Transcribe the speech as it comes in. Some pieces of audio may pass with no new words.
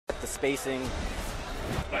the spacing.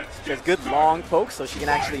 She has good long pokes, so she can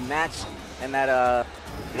actually match in that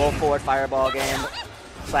low forward fireball game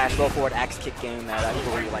 / low forward axe kick game that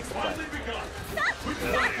EVO really likes to play.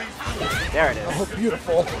 There it is. Oh,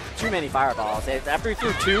 beautiful. Too many fireballs. After he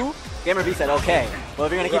threw 2, Gamerbee said, okay, well,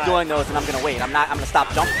 if you're going to keep doing those, then I'm going to wait. I'm going to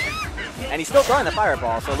stop jumping. And he's still throwing the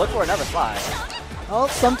fireball, so look for another slide. Well,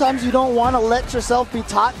 sometimes you don't want to let yourself be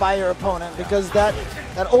taught by your opponent because that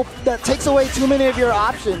takes away too many of your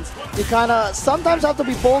options. You kind of sometimes have to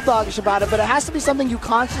be bulldogish about it, but it has to be something a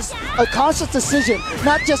conscious decision,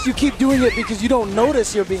 not just you keep doing it because you don't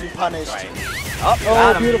notice you're being punished. Right.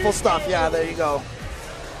 Oh, beautiful stuff. Yeah, there you go.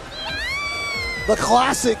 The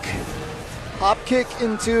classic hop kick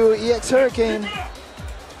into EX Hurricane.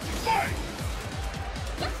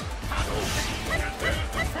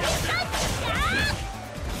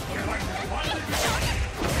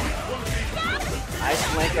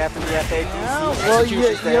 Nice link after the FADC. Yeah, well, you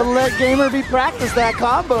let Gamerbee practice that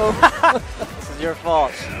combo. This is your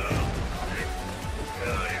fault.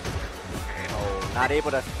 Oh, not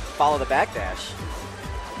able to follow the backdash.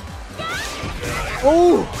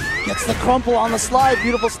 Oh, gets the crumple on the slide.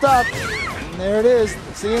 Beautiful stuff. And there it is.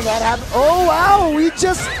 Seeing that happen. Oh, wow. We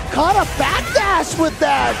just caught a backdash with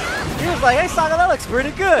that. He was like, hey, Saga, that looks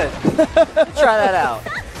pretty good. Try that out.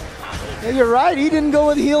 Yeah, you're right. He didn't go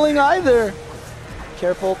with healing either.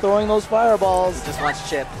 Careful throwing those fireballs. He just wants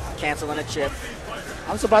chip. Canceling a chip.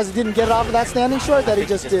 I'm surprised he didn't get it off of that standing short that he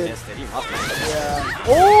just did. Missed it. He must have. Yeah.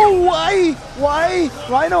 Oh, why? Why?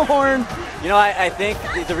 Rhino Horn. You know, I think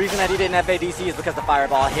the reason that he didn't FADC is because the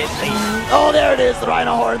fireball hit late. Oh, there it is. The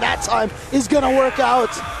Rhino Horn that time is going to work out.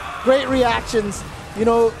 Great reactions. You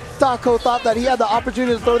know, Dakou thought that he had the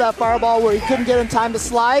opportunity to throw that fireball where he couldn't get in time to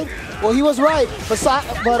slide. Well, he was right, but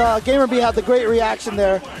Gamerbee had the great reaction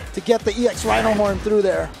there to get the EX Rhino Horn through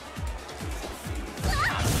there.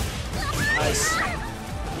 Nice.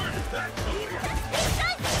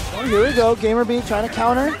 Oh, here we go. Gamerbee trying to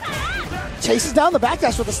counter. Chases down the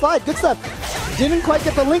backdash with the slide. Good stuff. Didn't quite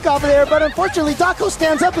get the link off of there, but unfortunately, Dakou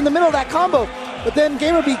stands up in the middle of that combo. But then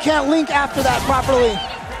Gamerbee can't link after that properly.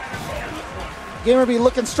 Gamerbee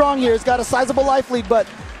looking strong here. He's got a sizable life lead, but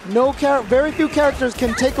very few characters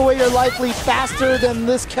can take away your life lead faster than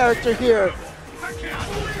this character here.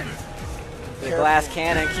 The glass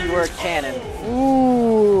cannon, keyword cannon.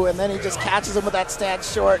 Ooh, and then he just catches him with that stand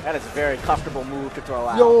short. That is a very comfortable move to throw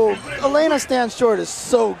out. Yo, Elena stand short is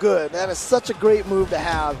so good. That is such a great move to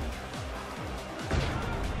have.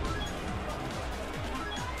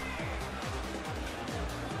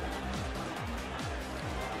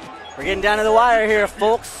 We're getting down to the wire here,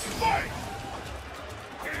 folks.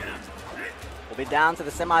 We'll be down to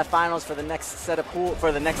the semifinals for the next set of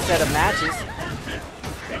matches.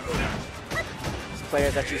 These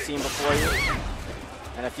players that you've seen before you,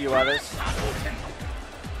 and a few others.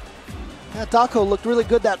 Yeah, Dakou looked really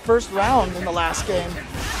good that first round in the last game.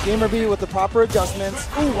 Gamerbee with the proper adjustments.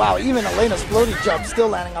 Ooh, wow, even Elena's floaty jump still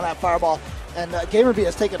landing on that fireball. And Gamerbee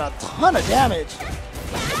has taken a ton of damage.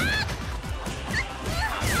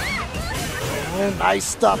 Oh, nice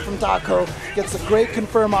stuff from Dakou. Gets a great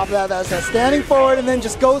confirm off of that. That's standing forward and then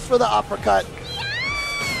just goes for the uppercut.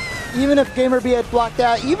 Even if Gamerbee had blocked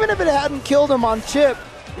that, even if it hadn't killed him on chip,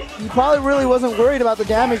 he probably really wasn't worried about the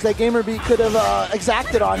damage that Gamerbee could have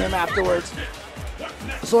exacted on him afterwards.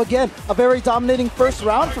 So again, a very dominating first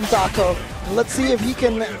round from Dakou. Let's see if he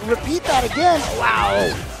can repeat that again.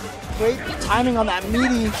 Wow. Great timing on that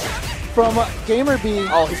meaty from Gamerbee.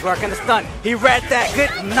 Oh, he's working the stun. He read that.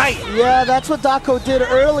 Good night. Yeah, that's what Dakou did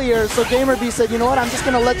earlier. So Gamerbee said, you know what, I'm just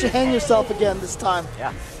going to let you hang yourself again this time.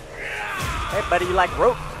 Yeah. Hey, buddy, you like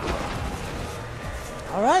rope?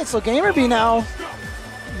 All right, so Gamerbee now,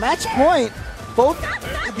 match point.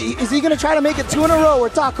 Is he going to try to make it 2 in a row where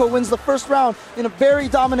Dakou wins the first round in a very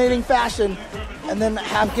dominating fashion and then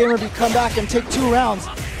have Gamerbee come back and take 2 rounds?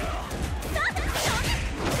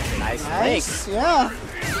 Nice. Yeah.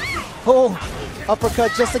 Oh,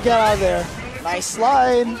 uppercut just to get out of there. Nice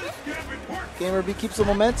slide. Gamerbee keeps the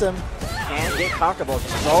momentum. Can't get comfortable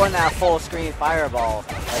just throwing that full screen fireball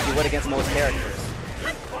like you would against most characters.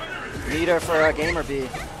 Leader for Gamerbee.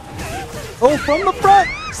 Oh, from the front.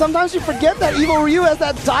 Sometimes you forget that EVO Ryu has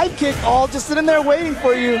that dive kick all just sitting there waiting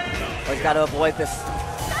for you. Oh, he's got to avoid this.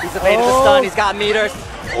 He's evaded the stun. He's got meters.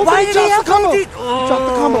 Oh, why did he have the combo? He dropped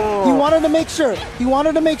the combo. He wanted to make sure. He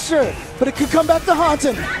wanted to make sure. But it could come back to haunt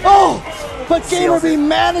him. Oh! But Gamerbee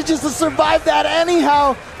manages to survive that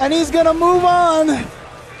anyhow. And he's going to move on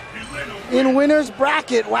in winner's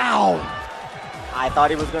bracket. Wow. I thought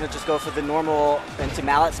he was going to just go for the normal into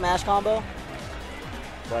mallet smash combo.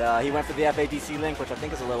 But he went for the FADC link, which I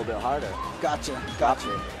think is a little bit harder. Gotcha.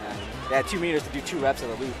 And They had 2 meters to do 2 reps of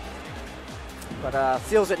the loop. But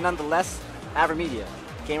seals it nonetheless. Avermedia.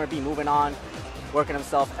 Gamerbee moving on, working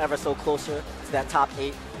himself ever so closer to that top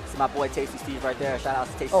 8. This is my boy Tasty Steve right there. Shout out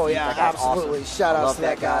to Tasty Steve. Oh yeah, that guy's absolutely. Awesome. Shout I out love to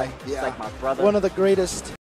that guy. He's Yeah. like my brother. One of the greatest